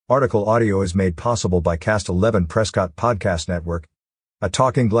Article audio is made possible by Cast 11 Prescott Podcast Network, a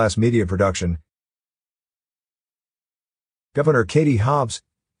Talking Glass media production. Governor Katie Hobbs,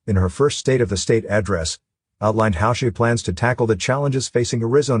 in her first State of the State address, outlined how she plans to tackle the challenges facing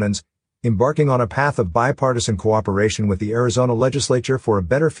Arizonans, embarking on a path of bipartisan cooperation with the Arizona legislature for a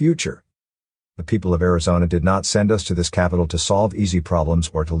better future. The people of Arizona did not send us to this capital to solve easy problems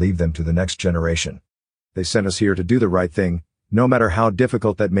or to leave them to the next generation. They sent us here to do the right thing, no matter how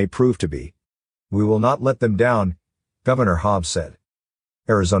difficult that may prove to be. We will not let them down, Governor Hobbs said.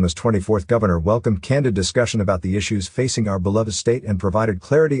 Arizona's 24th governor welcomed candid discussion about the issues facing our beloved state and provided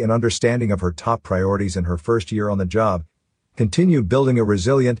clarity and understanding of her top priorities in her first year on the job: continue building a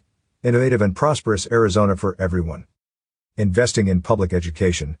resilient, innovative and prosperous Arizona for everyone. Investing in public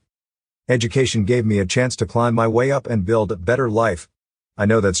education. Education gave me a chance to climb my way up and build a better life. I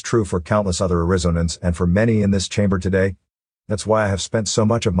know that's true for countless other Arizonans and for many in this chamber today. That's why I have spent so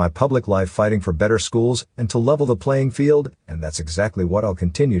much of my public life fighting for better schools and to level the playing field, and that's exactly what I'll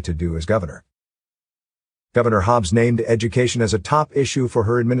continue to do as governor. Governor Hobbs named education as a top issue for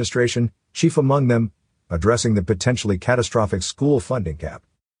her administration, chief among them, addressing the potentially catastrophic school funding cap.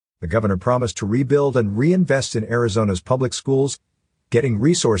 The governor promised to rebuild and reinvest in Arizona's public schools, getting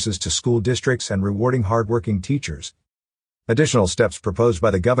resources to school districts and rewarding hardworking teachers. Additional steps proposed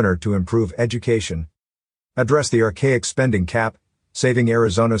by the governor to improve education: address the archaic spending cap, saving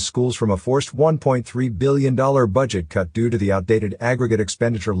Arizona's schools from a forced $1.3 billion budget cut due to the outdated aggregate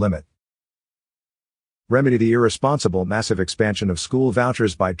expenditure limit. Remedy the irresponsible massive expansion of school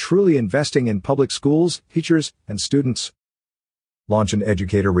vouchers by truly investing in public schools, teachers, and students. Launch an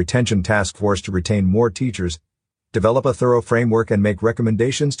educator retention task force to retain more teachers. Develop a thorough framework and make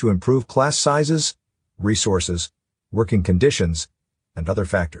recommendations to improve class sizes, resources, working conditions, and other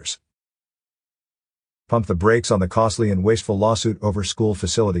factors. Pump the brakes on the costly and wasteful lawsuit over school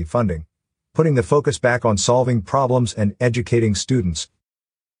facility funding, putting the focus back on solving problems and educating students.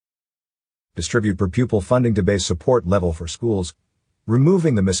 Distribute per pupil funding to base support level for schools,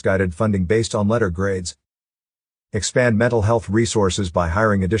 removing the misguided funding based on letter grades. Expand mental health resources by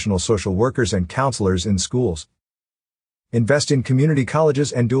hiring additional social workers and counselors in schools. Invest in community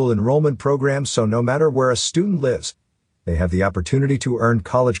colleges and dual enrollment programs so no matter where a student lives, they have the opportunity to earn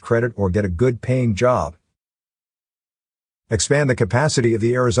college credit or get a good paying job. Expand the capacity of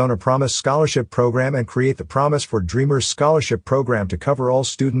the Arizona Promise Scholarship Program and create the Promise for Dreamers Scholarship Program to cover all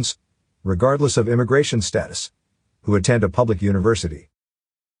students, regardless of immigration status, who attend a public university.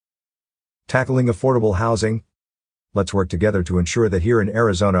 Tackling affordable housing. Let's work together to ensure that here in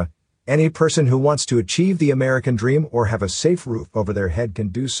Arizona, any person who wants to achieve the American dream or have a safe roof over their head can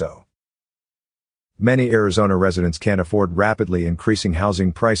do so. Many Arizona residents can't afford rapidly increasing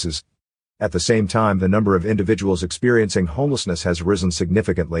housing prices. At the same time, the number of individuals experiencing homelessness has risen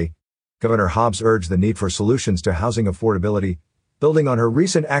significantly. Governor Hobbs urged the need for solutions to housing affordability, building on her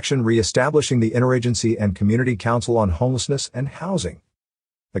recent action re-establishing the Interagency and Community Council on Homelessness and Housing.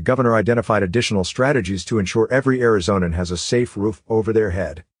 The governor identified additional strategies to ensure every Arizonan has a safe roof over their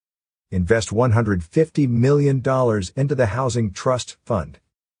head. Invest $150 million into the Housing Trust Fund.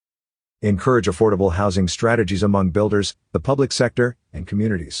 Encourage affordable housing strategies among builders, the public sector, and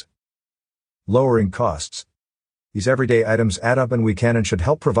communities. Lowering costs. These everyday items add up and we can and should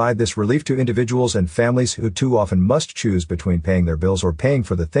help provide this relief to individuals and families who too often must choose between paying their bills or paying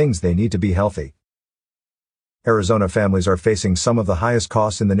for the things they need to be healthy. Arizona families are facing some of the highest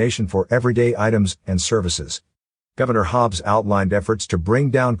costs in the nation for everyday items and services. Governor Hobbs outlined efforts to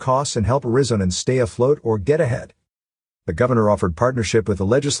bring down costs and help Arizonans stay afloat or get ahead. The governor offered partnership with the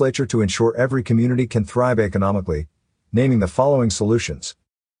legislature to ensure every community can thrive economically, naming the following solutions.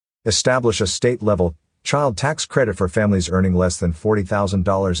 Establish a state-level child tax credit for families earning less than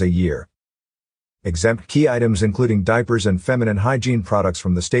 $40,000 a year. Exempt key items including diapers and feminine hygiene products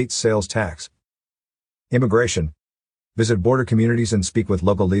from the state's sales tax. Immigration. Visit border communities and speak with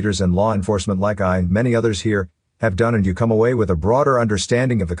local leaders and law enforcement like I and many others here have done, and you come away with a broader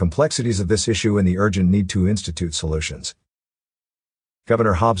understanding of the complexities of this issue and the urgent need to institute solutions.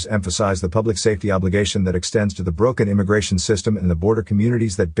 Governor Hobbs emphasized the public safety obligation that extends to the broken immigration system and the border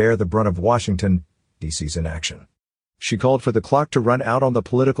communities that bear the brunt of Washington, D.C.'s inaction. She called for the clock to run out on the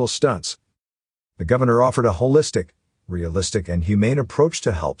political stunts. The governor offered a holistic, realistic, and humane approach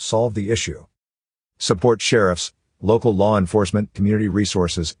to help solve the issue. Support sheriffs, local law enforcement, community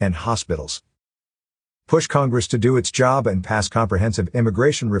resources, and hospitals. Push Congress to do its job and pass comprehensive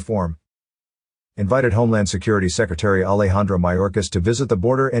immigration reform. Invited Homeland Security Secretary Alejandro Mayorkas to visit the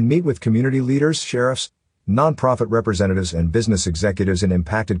border and meet with community leaders, sheriffs, nonprofit representatives and business executives in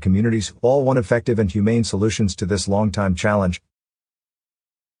impacted communities who all want effective and humane solutions to this long-time challenge.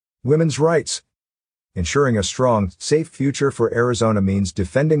 Women's rights. Ensuring a strong, safe future for Arizona means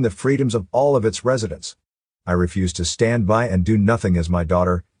defending the freedoms of all of its residents. I refuse to stand by and do nothing as my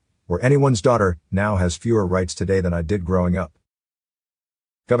daughter, or anyone's daughter, now has fewer rights today than I did growing up.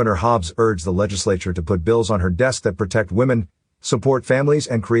 Governor Hobbs urged the legislature to put bills on her desk that protect women, support families,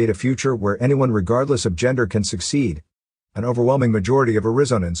 and create a future where anyone regardless of gender can succeed. An overwhelming majority of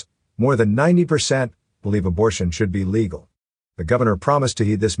Arizonans, more than 90%, believe abortion should be legal. The governor promised to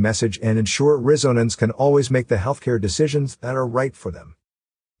heed this message and ensure Arizonans can always make the healthcare decisions that are right for them.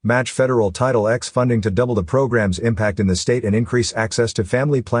 Match federal Title X funding to double the program's impact in the state and increase access to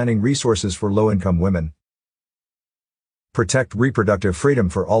family planning resources for low-income women. Protect reproductive freedom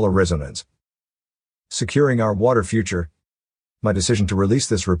for all Arizonans. Securing our water future. My decision to release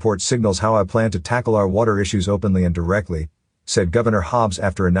this report signals how I plan to tackle our water issues openly and directly, said Governor Hobbs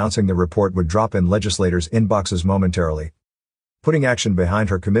after announcing the report would drop in legislators' inboxes momentarily. Putting action behind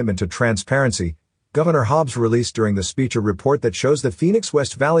her commitment to transparency, Governor Hobbs released during the speech a report that shows the Phoenix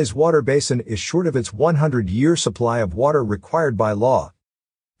West Valley's water basin is short of its 100-year supply of water required by law.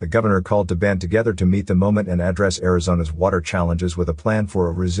 The governor called to band together to meet the moment and address Arizona's water challenges with a plan for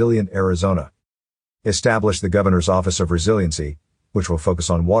a resilient Arizona. Establish the Governor's Office of Resiliency, which will focus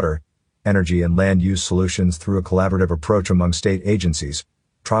on water, energy and land use solutions through a collaborative approach among state agencies,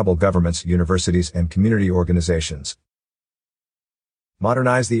 tribal governments, universities, and community organizations.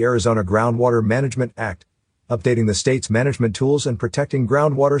 Modernize the Arizona Groundwater Management Act, updating the state's management tools and protecting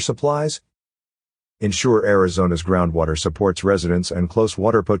groundwater supplies. Ensure Arizona's groundwater supports residents and close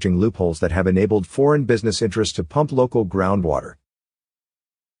water poaching loopholes that have enabled foreign business interests to pump local groundwater.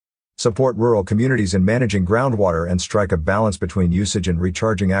 Support rural communities in managing groundwater and strike a balance between usage and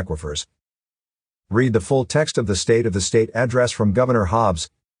recharging aquifers. Read the full text of the State address from Governor Hobbs.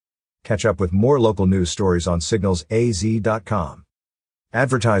 Catch up with more local news stories on signalsaz.com.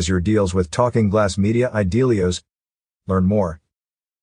 Advertise your deals with Talking Glass Media Idealios. Learn more